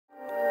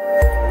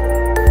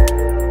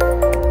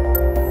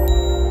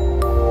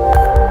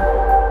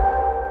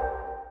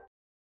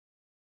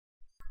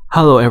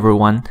Hello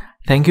everyone,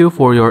 thank you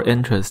for your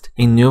interest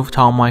in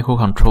Nuvoton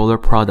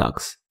microcontroller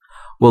products.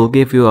 We'll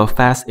give you a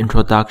fast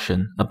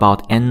introduction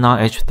about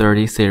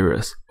N9H30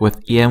 series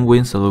with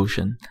emWin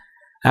solution.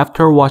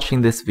 After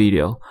watching this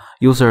video,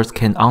 users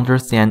can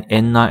understand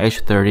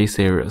N9H30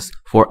 series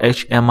for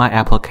HMI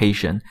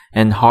application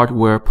and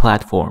hardware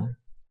platform.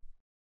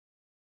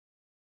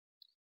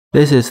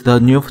 This is the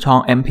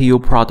Nuvoton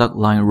MPU product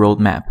line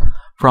roadmap.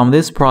 From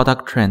this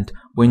product trend,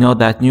 we know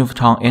that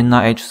Nuvoton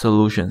N9H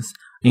solutions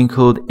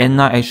include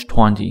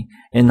N9H30,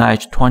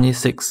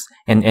 N9H26,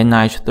 and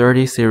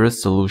N9H30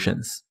 series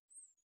solutions.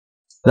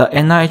 The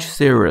N9H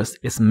series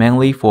is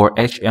mainly for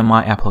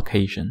HMI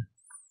application.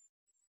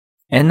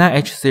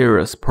 N9H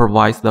series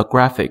provides the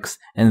graphics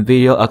and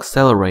video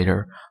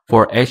accelerator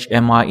for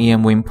HMI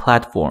emWin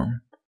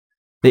platform.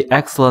 The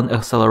excellent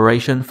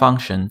acceleration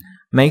function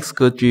makes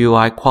good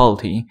GUI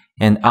quality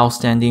and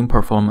outstanding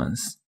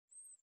performance.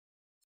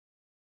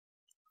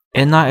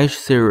 N9H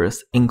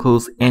series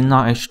includes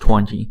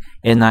N9H30,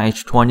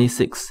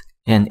 N9H26,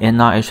 and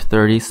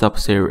N9H30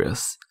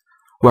 subseries.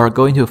 We are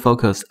going to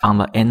focus on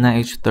the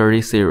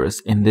N9H30 series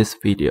in this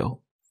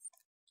video.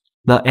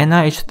 The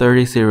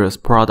N9H30 series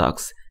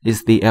products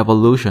is the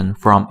evolution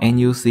from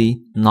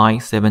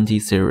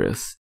N9H30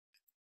 series.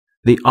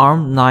 The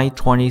ARM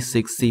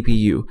 926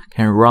 CPU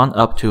can run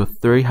up to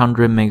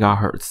 300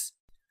 MHz.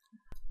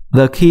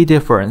 The key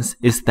difference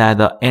is that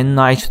the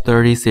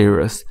N9H30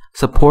 series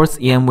supports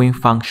emWin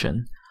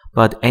function,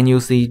 but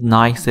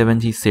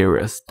N9H30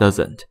 series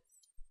doesn't.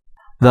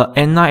 The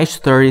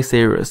N9H30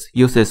 series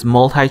uses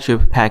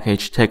multi-chip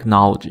package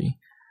technology.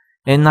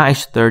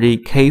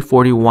 N9H30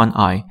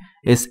 K41i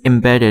is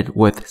embedded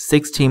with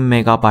 16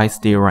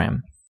 MB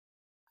DRAM.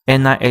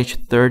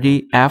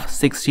 N9H30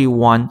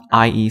 F61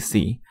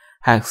 IEC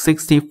has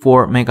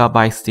 64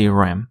 MB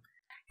DRAM,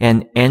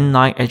 and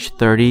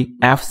N9H30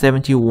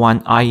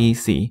 F71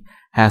 IEC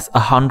has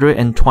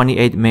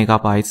 128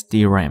 MB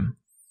DRAM.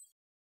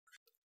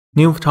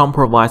 Nuvoton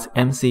provides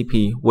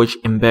MCP, which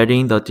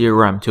embedding the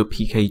DRAM to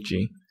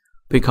PKG,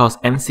 because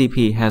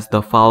MCP has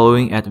the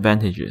following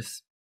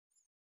advantages.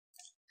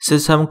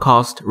 System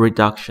cost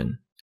reduction.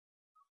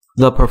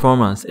 The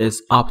performance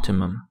is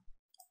optimum.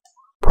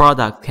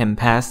 Product can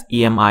pass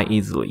EMI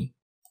easily.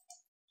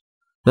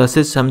 The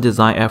system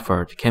design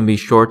effort can be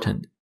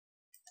shortened.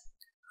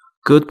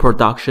 Good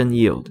production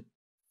yield.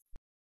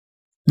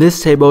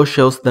 This table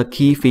shows the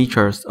key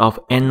features of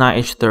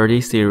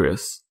N9H30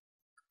 series.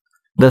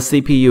 The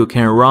CPU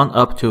can run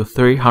up to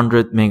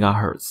 300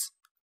 MHz.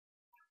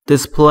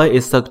 Display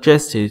is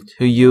suggested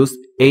to use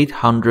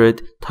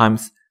 800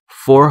 x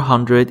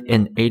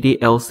 480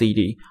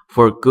 LCD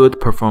for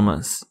good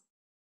performance.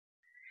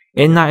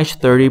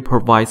 N9H30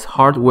 provides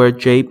hardware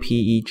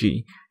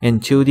JPEG and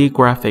 2D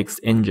graphics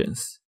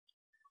engines.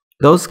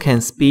 Those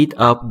can speed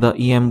up the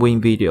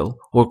emWin video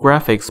or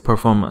graphics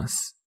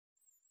performance.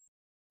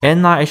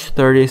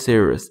 N9H30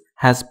 series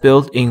has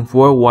built-in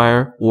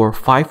 4-wire or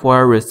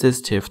 5-wire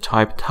resistive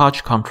type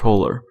touch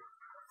controller.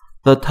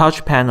 The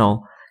touch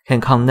panel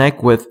can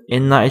connect with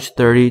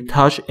N9H30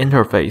 touch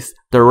interface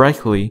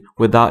directly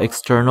without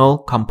external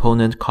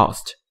component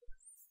cost.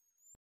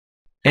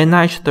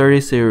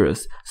 N9H30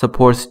 series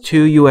supports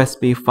 2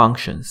 USB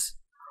functions.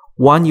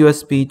 One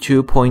USB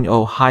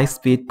 2.0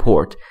 high-speed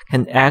port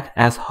can act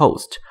as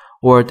host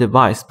or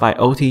device by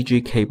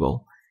OTG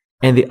cable,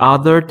 and the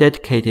other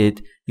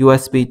dedicated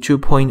USB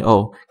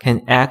 2.0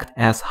 can act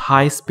as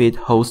high-speed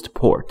host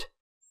port.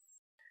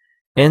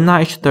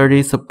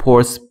 N9H30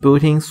 supports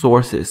booting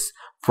sources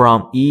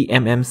from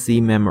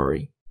eMMC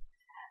memory,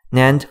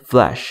 NAND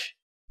flash,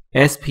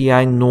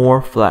 SPI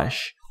NOR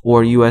flash,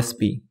 or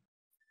USB.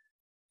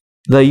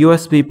 The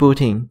USB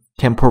booting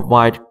can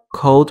provide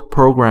code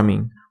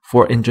programming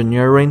for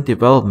engineering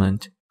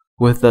development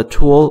with the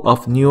tool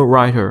of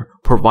NuWriter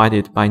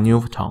provided by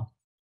Nuvoton.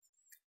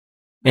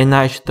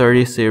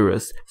 N9H30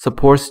 series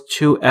supports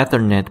 2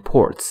 Ethernet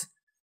ports,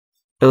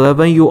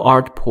 11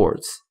 UART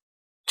ports,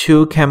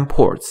 2 CAN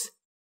ports,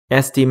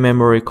 SD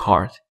memory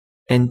card,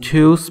 and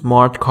 2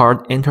 smart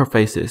card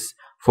interfaces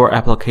for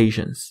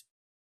applications.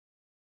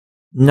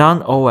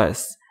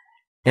 Non-OS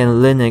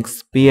and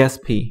Linux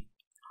BSP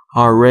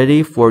are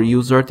ready for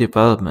user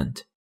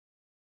development.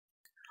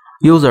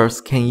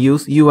 Users can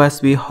use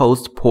USB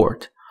host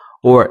port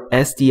or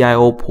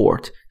SDIO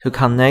port to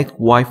connect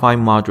Wi-Fi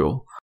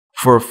module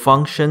for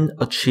function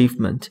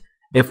achievement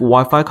if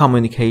Wi-Fi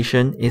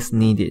communication is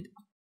needed.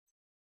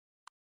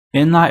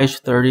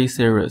 N9H30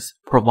 series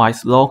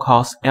provides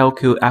low-cost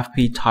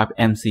LQFP type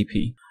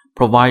MCP,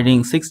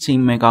 providing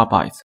 16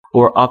 MB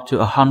or up to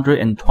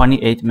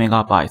 128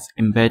 MB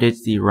embedded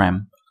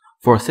DRAM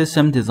for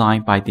system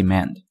design by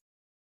demand.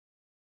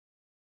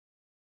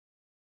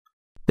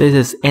 This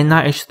is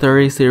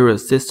N9H30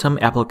 series system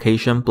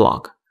application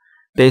block.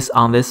 Based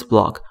on this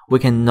block, we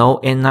can know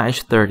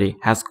N9H30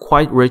 has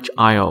quite rich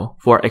I/O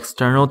for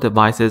external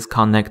devices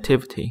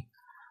connectivity,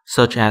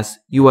 such as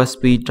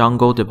USB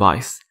dongle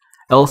device,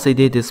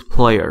 LCD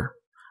displayer,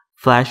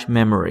 flash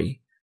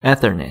memory,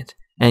 Ethernet,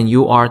 and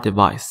UART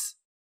device.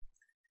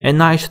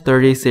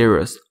 N9H30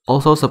 series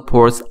also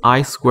supports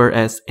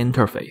I2S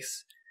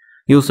interface.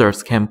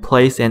 Users can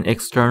place an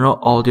external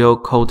audio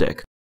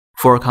codec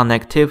for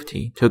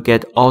connectivity to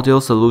get audio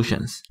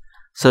solutions,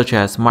 such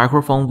as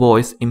microphone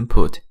voice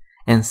input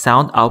and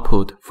sound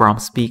output from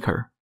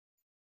speaker.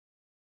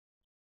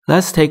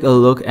 Let's take a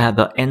look at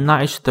the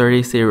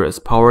N9H30 series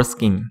power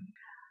scheme.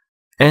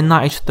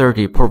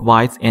 N9H30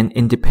 provides an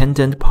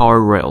independent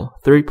power rail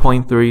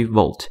 3.3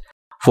 volt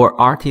for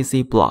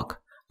RTC block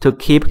to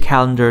keep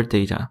calendar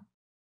data.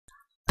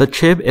 The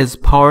chip is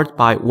powered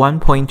by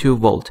 1.2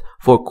 volt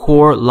for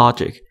core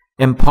logic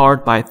and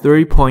powered by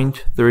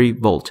 3.3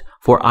 volt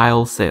for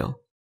I/O cell.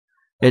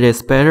 It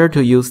is better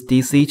to use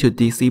DC to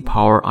DC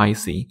power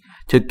IC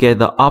to get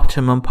the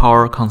optimum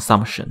power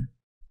consumption.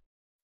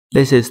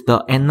 This is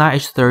the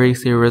N9H30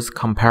 series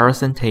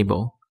comparison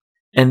table.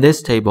 In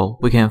this table,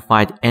 we can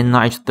find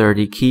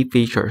N9H30 key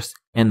features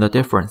and the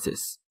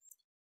differences.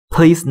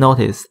 Please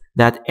notice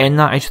that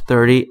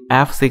N9H30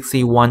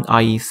 F61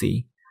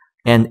 IEC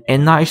and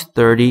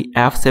N9H30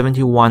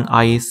 F71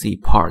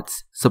 IEC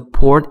parts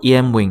support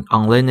emWin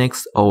on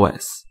Linux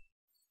OS.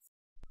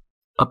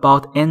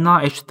 About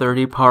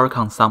N9H30 power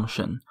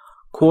consumption,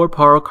 core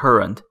power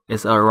current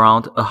is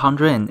around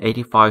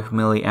 185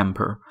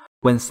 mA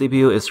when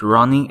CPU is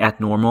running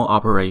at normal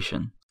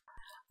operation.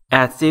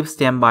 At zip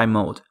standby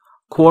mode,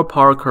 core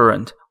power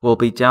current will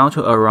be down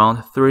to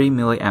around 3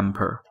 mA.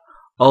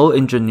 All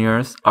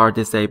engineers are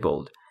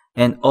disabled,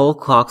 and all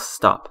clocks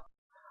stop.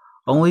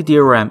 Only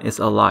DRAM is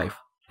alive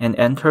and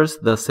enters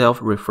the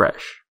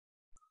self-refresh.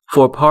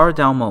 For power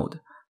down mode,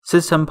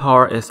 system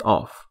power is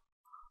off.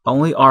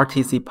 Only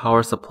RTC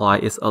power supply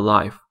is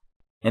alive.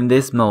 In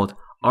this mode,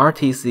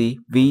 RTC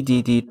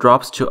VDD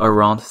drops to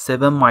around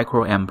 7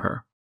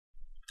 microampere.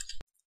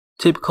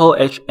 Typical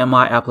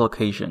HMI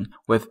application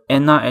with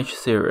N9H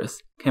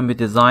series can be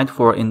designed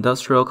for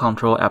industrial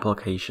control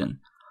application,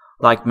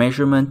 like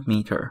measurement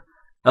meter,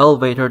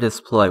 elevator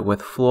display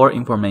with floor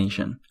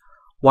information,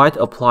 white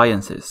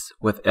appliances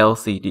with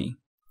LCD,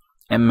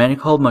 and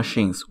medical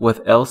machines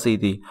with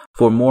LCD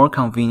for more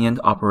convenient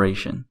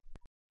operation.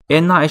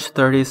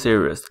 N9H30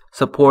 series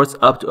supports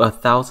up to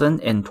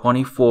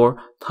 1024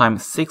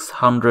 x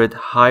 600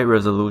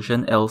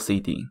 high-resolution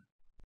LCD.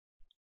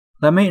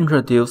 Let me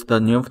introduce the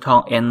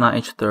Nuvoton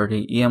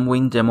N9H30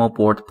 emWin demo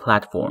board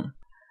platform.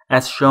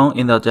 As shown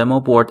in the demo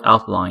board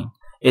outline,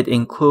 it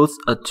includes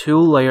a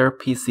 2-layer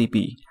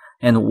PCB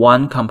and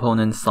 1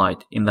 component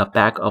site in the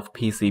back of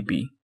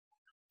PCB.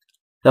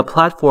 The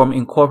platform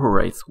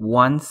incorporates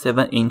one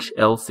 7-inch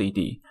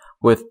LCD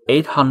with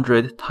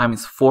 800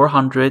 x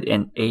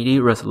 480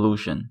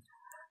 resolution,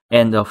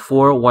 and a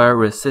 4-wire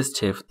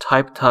resistive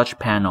Type Touch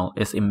panel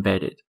is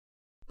embedded.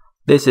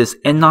 This is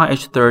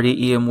N9H30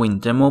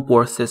 emWin demo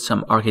board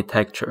system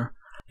architecture.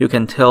 You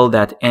can tell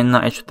that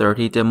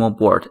N9H30 demo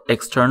board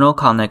external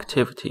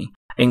connectivity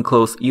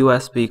includes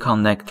USB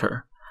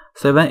connector,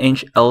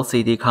 7-inch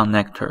LCD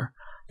connector,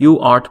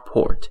 UART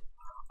port,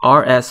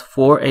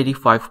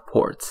 RS485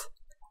 ports,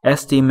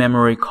 SD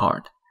memory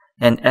card,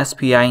 and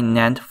SPI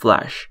NAND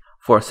flash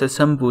for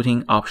system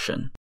booting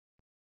option.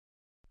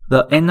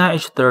 The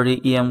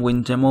N9H30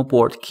 emWin demo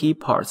board key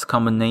parts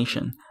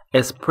combination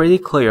is pretty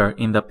clear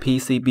in the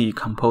PCB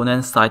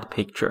component side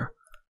picture.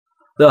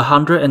 The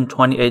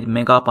 128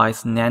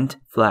 MB NAND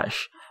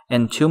flash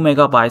and 2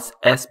 MB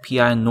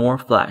SPI NOR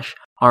flash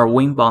are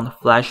WinBond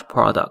flash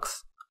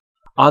products.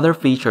 Other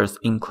features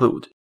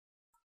include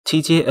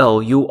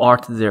TTL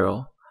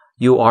UART0,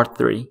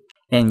 UART3,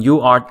 and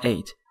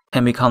UART8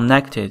 can be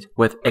connected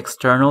with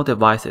external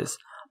devices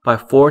by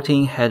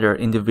 14 headers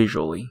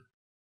individually.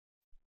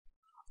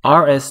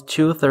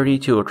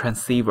 RS232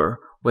 transceiver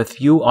with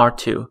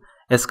UART2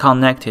 is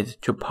connected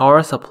to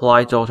power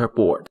supply daughter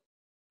board.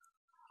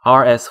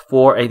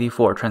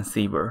 RS484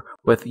 transceiver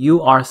with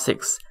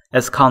UART6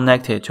 is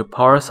connected to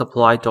power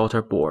supply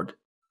daughter board.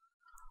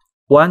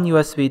 One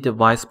USB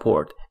device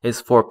port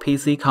is for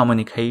PC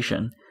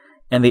communication,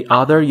 and the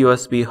other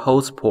USB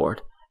host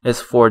port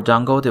is for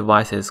dongle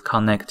devices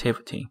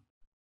connectivity.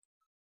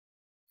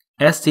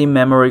 SD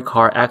memory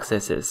card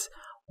accesses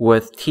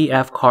with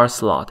TF card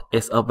slot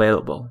is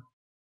available.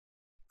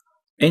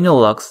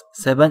 Innolux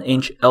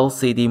 7-inch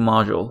LCD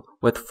module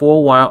with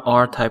 4-wire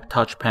R-type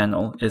touch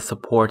panel is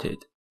supported.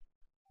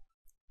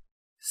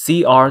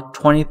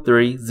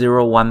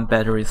 CR2301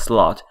 battery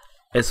slot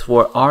is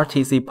for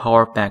RTC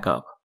power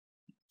backup.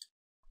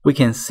 We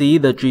can see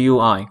the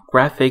GUI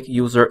graphic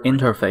user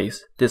interface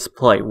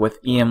display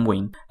with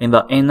emWin in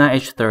the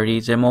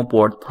N9H30 demo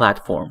board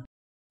platform.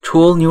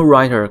 Tool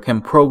NuWriter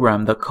can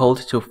program the code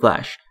to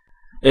Flash.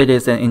 It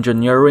is an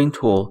engineering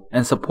tool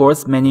and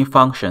supports many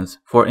functions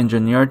for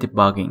engineer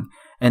debugging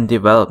and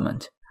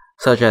development,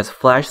 such as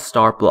Flash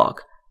start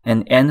block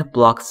and end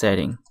block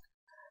setting.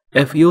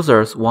 If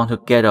users want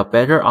to get a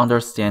better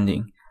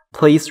understanding,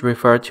 please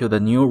refer to the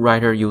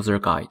NuWriter user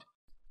guide.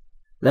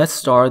 Let's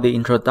start the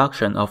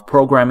introduction of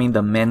programming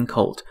the main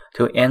code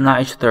to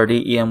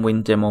N9H30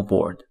 emWin demo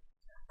board.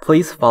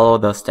 Please follow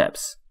the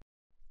steps.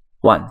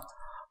 1.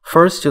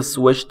 First, to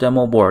switch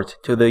demo board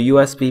to the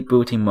USB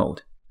booting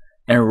mode,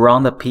 and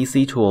run the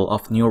PC tool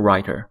of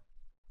NuWriter.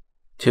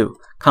 2.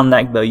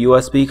 Connect the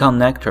USB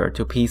connector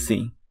to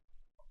PC.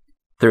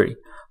 3.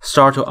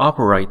 Start to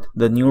operate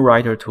the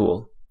NuWriter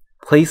tool.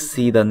 Please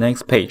see the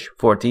next page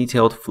for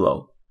detailed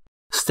flow.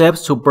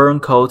 Steps to burn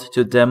code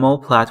to demo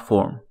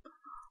platform.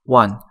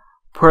 1.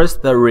 Press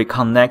the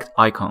Reconnect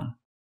icon.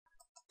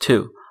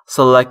 2.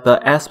 Select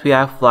the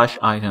SPI flash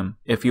item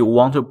if you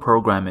want to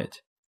program it.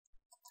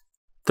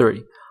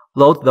 3.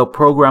 Load the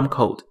program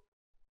code.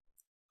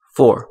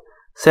 4.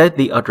 Set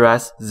the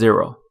address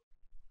 0.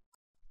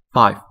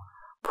 5.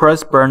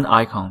 Press Burn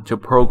icon to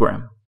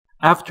program.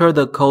 After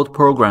the code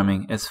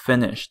programming is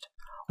finished,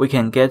 we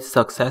can get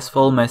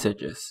successful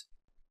messages.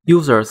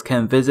 Users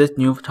can visit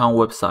Nuvoton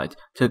website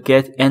to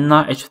get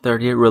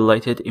N9H30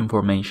 related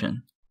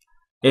information.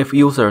 If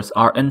users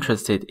are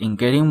interested in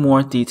getting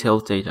more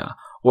detailed data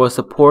or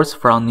supports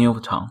from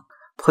Nuvoton,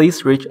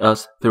 please reach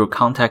us through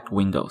contact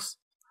windows.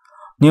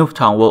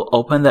 Nuvoton will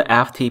open the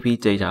FTP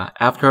data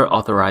after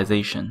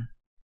authorization.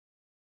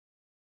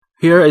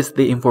 Here is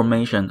the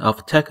information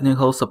of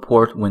technical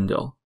support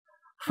window.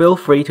 Feel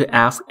free to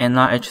ask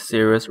N9H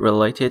series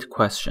related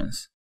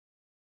questions.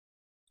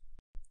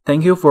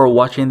 Thank you for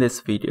watching this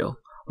video.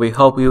 We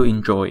hope you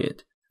enjoy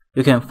it.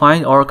 You can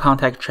find our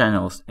contact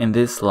channels in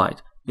this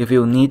slide if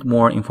you need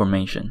more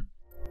information.